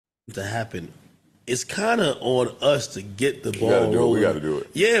to happen, it's kind of on us to get the ball rolling. We got to do it.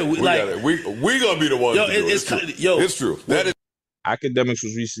 Yeah, we gonna be the ones to do it. It's true. That is. Academics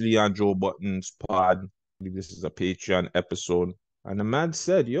was recently on Joe Budden's pod. I believe this is a Patreon episode, and the man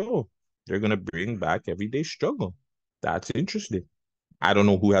said, "Yo, they're gonna bring back Everyday Struggle." That's interesting. I don't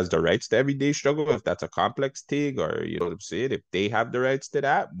know who has the rights to Everyday Struggle, if that's a complex thing, or you know what I'm saying, if they have the rights to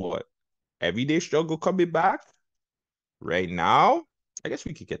that. But Everyday Struggle coming back right now, I guess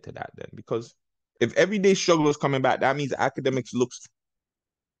we could get to that then, because if Everyday Struggle is coming back, that means Academics looks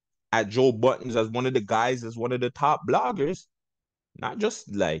at Joe Buttons as one of the guys, as one of the top bloggers, not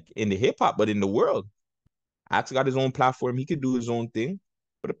just like in the hip hop, but in the world. Ax got his own platform. He could do his own thing.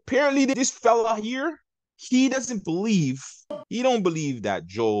 But apparently this fella here, he don't believe that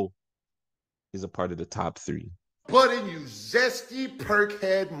Joe is a part of the top 3. Budden, you zesty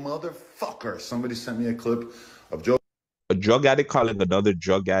perkhead motherfucker. Somebody sent me a clip of Joe. A drug addict calling another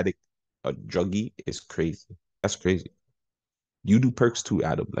drug addict a druggie is crazy. That's crazy. You do perks too,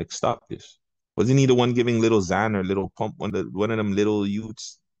 Adam. Like, stop this. Wasn't he the one giving little Xan or little pump, one of them little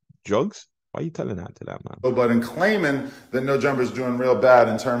youths drugs? Why are you telling that to that man? Joe Budden claiming that No Jumper is doing real bad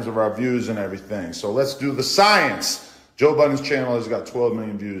in terms of our views and everything. So let's do the science. Joe Budden's channel has got 12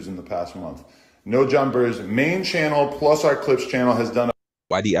 million views in the past month. No Jumper's main channel plus our Clips channel has done.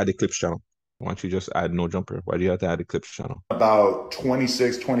 Why do you add the Clips channel? Why don't you just add No Jumper? Why do you have to add the Clips channel? About 20.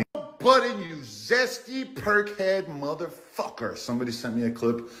 Budden, you zesty perkhead motherfucker. Somebody sent me a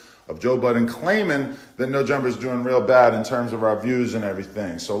clip of Joe Budden claiming that No Jumper is doing real bad in terms of our views and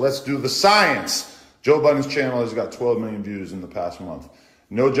everything. So let's do the science. Joe Budden's channel has got 12 million views in the past month.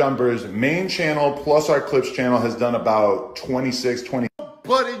 No Jumper's main channel plus our Clips channel has done about 20.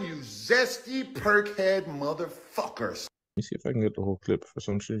 Budden, you zesty perkhead motherfucker. Let me see if I can get the whole clip for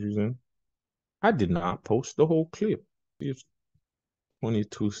some shit reason. I did not post the whole clip. See if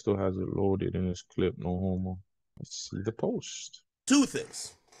 22 still has it loaded in his clip. No homo. Let's see the post. 2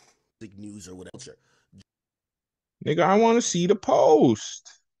 things. Big news or whatever. Nigga, I want to see the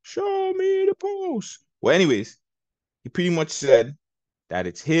post. Show me the post. Well, anyways, he pretty much said that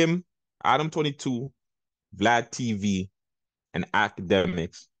it's him, Adam22, Vlad TV, and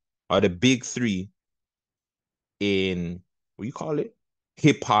Academics are the big 3 in, what you call it?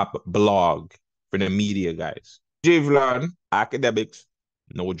 Hip-hop blog for the media guys. J Vlad, Academics,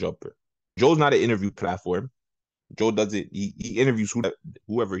 No Jumper. Joe's not an interview platform. Joe does it. He interviews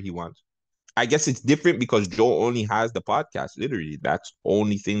whoever he wants. I guess it's different because Joe only has the podcast. Literally, that's the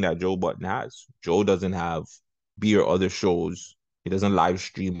only thing that Joe Budden has. Joe doesn't have beer other shows. He doesn't live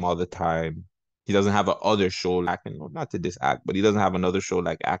stream all the time. He doesn't have other show like, not to diss Act, but he doesn't have another show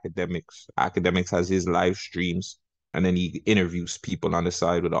like Academics. Academics has his live streams, and then he interviews people on the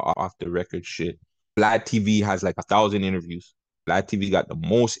side with the off the record shit. Vlad TV has like 1,000 interviews. Vlad TV got the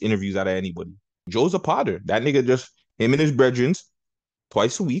most interviews out of anybody. Joe's a potter. That nigga just, him and his brethren,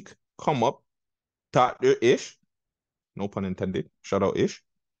 twice a week, come up, talk their ish, no pun intended, shout out ish,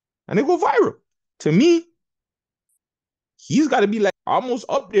 and they go viral. To me, he's got to be like almost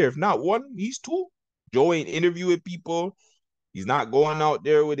up there. If not 1, he's 2. Joe ain't interviewing people. He's not going out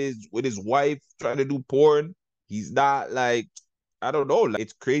there with his wife trying to do porn. He's not like, I don't know. Like,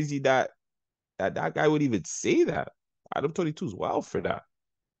 it's crazy that guy would even say that. Adam22 is wild for that.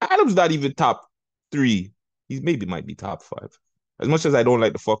 Adam's not even top 3. He might be top 5. As much as I don't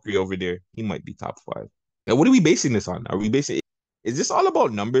like the fuckery over there, he might be top 5. Now, what are we basing this on? Is this all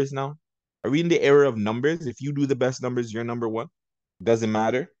about numbers now? Are we in the era of numbers? If you do the best numbers, you're number 1. Doesn't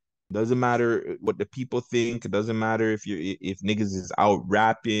matter. Doesn't matter what the people think. It doesn't matter if niggas is out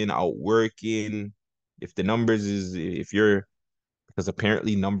rapping, out working. If the numbers is, because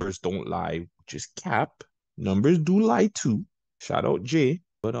apparently numbers don't lie, which is cap. Numbers do lie too. Shout out Jay.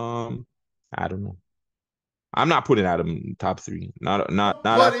 But I don't know. I'm not putting Adam top 3. Not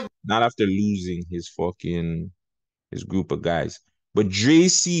after losing his group of guys. But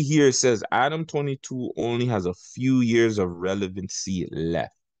JC here says Adam22 only has a few years of relevancy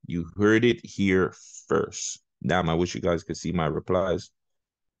left. You heard it here first. Damn, I wish you guys could see my replies.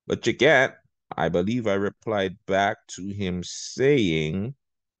 But you can't. I believe I replied back to him saying,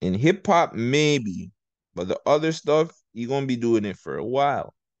 in hip-hop, maybe, but the other stuff, you're going to be doing it for a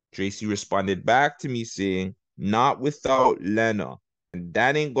while. Tracy responded back to me saying, not without Lena. And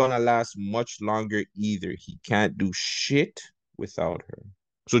that ain't going to last much longer either. He can't do shit without her.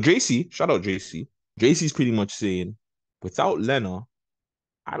 So JC, shout out JC. JC's pretty much saying, without Lena,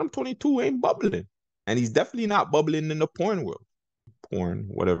 Adam22 ain't bubbling. And he's definitely not bubbling in the porn world. Porn,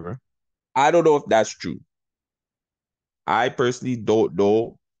 whatever. I don't know if that's true. I personally don't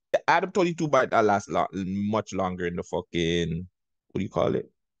know. Adam22 might not last much longer in the fucking, what do you call it?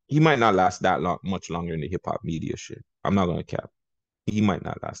 he might not last that much longer in the hip hop media shit. I'm not gonna cap. He might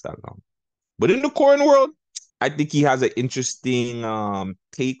not last that long. But in the corn world, I think he has an interesting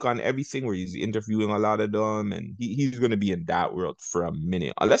take on everything where he's interviewing a lot of them, and he's gonna be in that world for a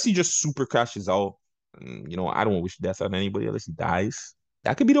minute. Unless he just super crashes out. I don't wish death on anybody unless he dies.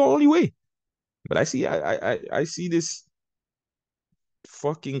 That could be the only way. But I see this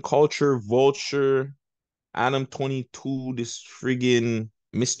fucking culture vulture, Adam22, this friggin'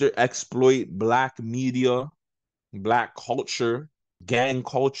 Mr. Exploit, black media, black culture, gang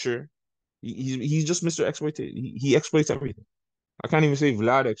culture. He's just Mr. Exploit. He exploits everything. I can't even say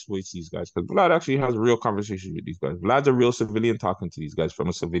Vlad exploits these guys because Vlad actually has a real conversation with these guys. Vlad's a real civilian talking to these guys from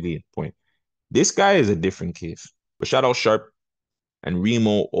a civilian point. This guy is a different case. But shout out Sharp and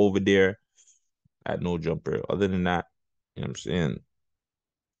Remo over there at No Jumper. Other than that, you know what I'm saying?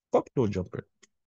 Fuck No Jumper.